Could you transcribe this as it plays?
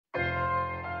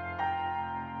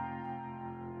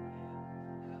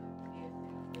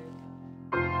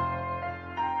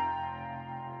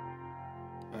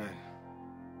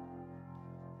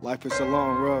Life is a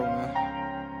long road, man.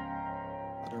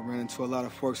 I done ran into a lot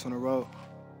of forks on the road.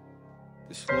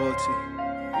 Disloyalty,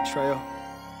 betrayal.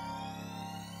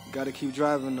 You gotta keep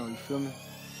driving though, you feel me?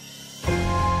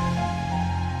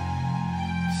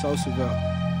 It's osavelt.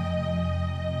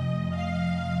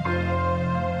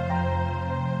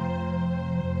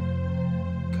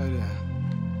 Okay then.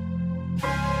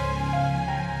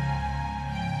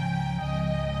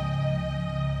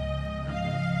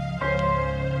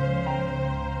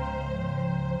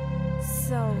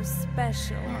 So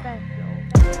special.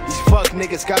 These fuck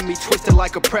niggas got me twisted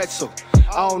like a pretzel.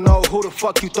 I don't know who the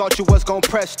fuck you thought you was gon'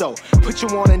 press though. Put you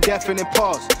on indefinite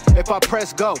pause. If I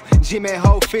press go, G-Man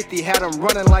Ho 50 had them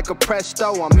running like a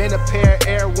presto. I'm in a pair of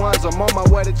Air Ones, I'm on my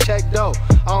way to check though.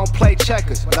 I don't play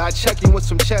checkers, but I check you with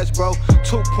some chess, bro.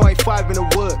 2.5 in the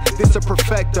wood, this a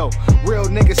perfecto. Real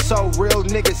niggas, so real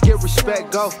niggas get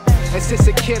respect, go. And since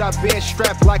a kid I been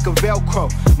strapped like a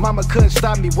Velcro. Mama couldn't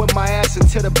stop me with my ass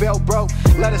until the belt broke.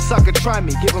 Let a sucker try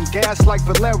me, give him gas like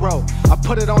Valero. I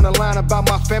put it on the line about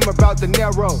my fam, about the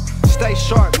narrow. Stay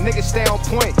sharp, niggas stay on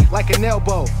point like an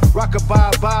elbow. Rock a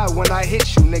bye-bye when I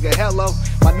hit you, nigga, hello.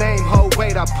 My name, ho,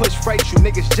 wait, I push freight, you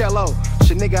niggas jello.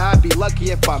 Shit, nigga, I'd be lucky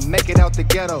if I make it out the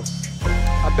ghetto.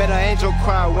 I bet an angel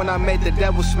cried when I made the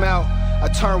devil smile. I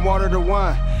turn water to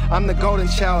wine, I'm the golden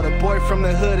child. A boy from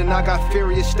the hood and I got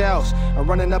furious styles. I'm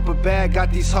running up a bag,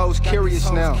 got these hoes curious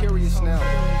now.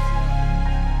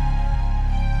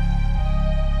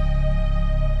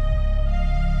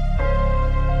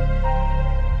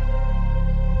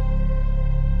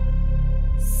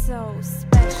 So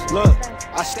special. Look,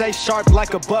 I stay sharp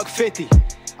like a $1.50.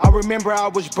 I remember I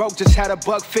was broke, just had a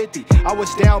 $1.50. I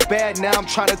was down bad, now I'm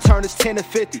trying to turn this 10 to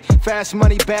 50. Fast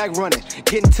money bag running,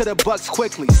 getting to the bucks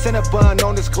quickly. Send a bun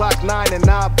on this Glock 9 and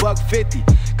now $1.50.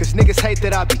 Cause niggas hate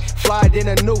that I be flying in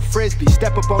a new frisbee.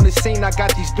 Step up on the scene, I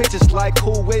got these bitches like,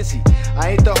 who is he?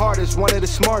 I ain't the hardest, one of the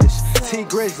smartest. T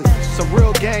Grizzly, some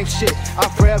real game shit I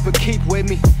forever keep with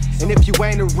me. And if you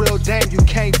ain't a real dame, you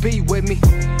can't be with me.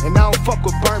 And I don't fuck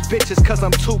with burnt bitches cause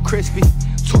I'm too crispy.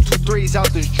 223s out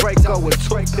this Draco with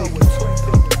 2 pick.